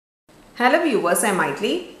Hello viewers, I am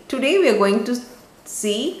Maitli. Today we are going to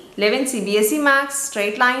see 11 Cbse Maths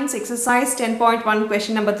Straight Lines exercise 10.1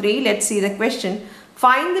 question number 3. Let's see the question.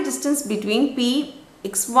 Find the distance between p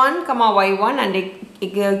x1, y1 and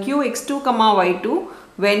q x2, y2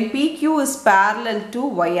 when pq is parallel to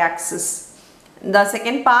y-axis. The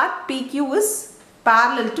second part, pq is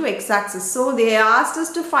parallel to x-axis. So they asked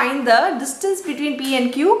us to find the distance between p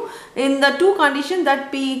and q in the two conditions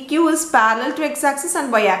that pq is parallel to x-axis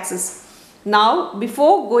and y-axis. Now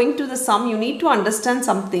before going to the sum, you need to understand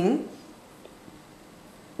something.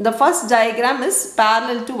 The first diagram is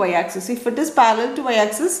parallel to y-axis. If it is parallel to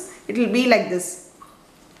y-axis, it will be like this.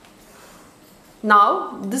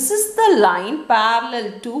 Now this is the line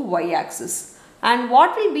parallel to y-axis. And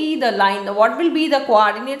what will be the line, what will be the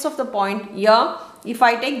coordinates of the point here? If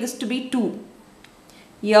I take this to be 2,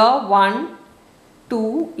 here 1,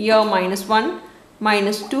 2, here -1,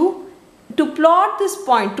 -2. To plot this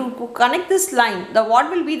point, to connect this line, what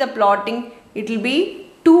will be the plotting? It will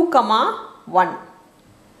be 2, 1.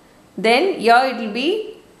 Then here it will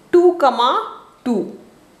be 2, 2.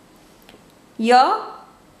 Here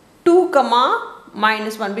 2,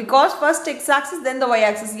 -1, because first x-axis then the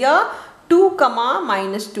y-axis. Here 2,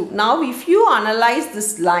 -2. Now if you analyze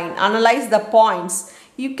this line, analyze the points,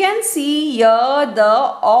 you can see here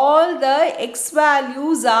all the x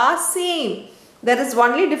values are same. There is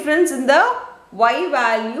only difference in the y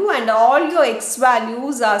value and all your x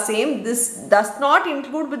values are same. This does not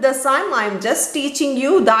include with the sum. I am just teaching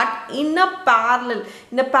you that in a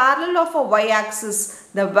parallel of a y-axis,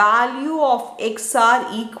 the value of x are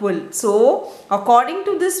equal. So according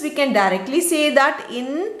to this, we can directly say that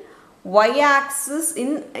in y-axis,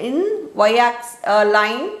 y-axis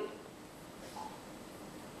line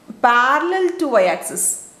parallel to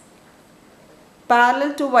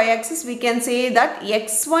y-axis, we can say that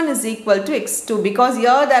x1 is equal to x2, because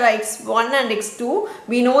here there are x1 and x2.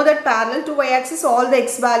 We know that parallel to y-axis all the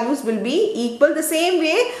x values will be equal. The same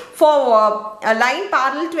way for a line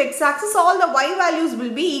parallel to x-axis all the y values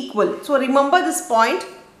will be equal. So remember this point.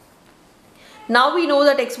 Now we know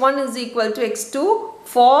that x1 is equal to x2.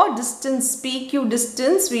 For distance, PQ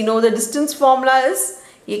distance, we know the distance formula is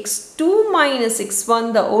x2 minus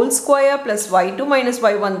x1 the whole square plus y2 minus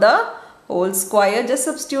y1 the whole square. Just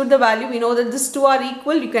substitute the value. We know that these two are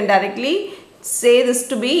equal. You can directly say this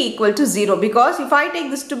to be equal to 0, because if I take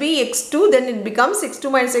this to be x2, then it becomes x2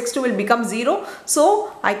 minus x2 will become 0.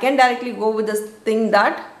 So I can directly go with this thing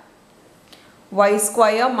that y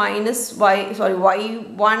square minus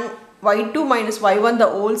y2 minus y1 the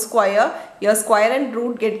whole square. Your square and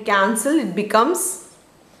root get cancelled. It becomes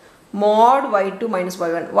mod y2 minus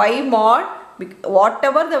y1. Y mod,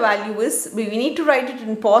 whatever the value is, we need to write it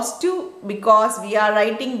in positive because we are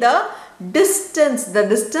writing the distance. The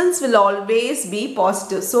distance will always be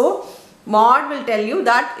positive. So mod will tell you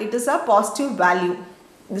that it is a positive value.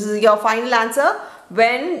 This is your final answer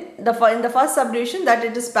when in the first subdivision that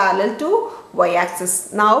it is parallel to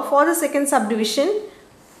y-axis. Now for the second subdivision,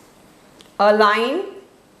 a line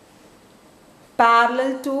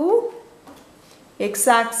parallel to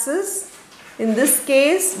x-axis. In this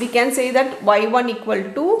case, we can say that y1 equal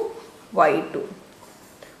to y2.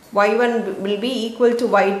 y1 will be equal to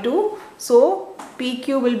y2. So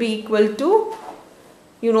PQ will be equal to,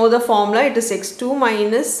 you know the formula, it is x2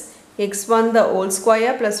 minus x1 the whole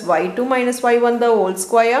square plus y2 minus y1 the whole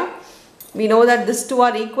square. We know that these two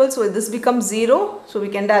are equal, so this becomes 0. So we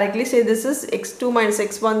can directly say this is x2 minus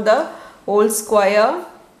x1 the whole square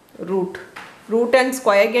root. Root and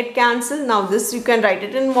square get cancelled. Now this you can write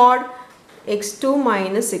it in mod x2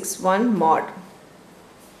 minus x1 mod.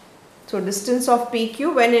 So distance of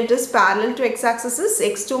PQ when it is parallel to x-axis is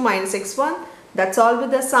x2 minus x1. That's all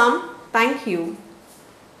with the sum. Thank you.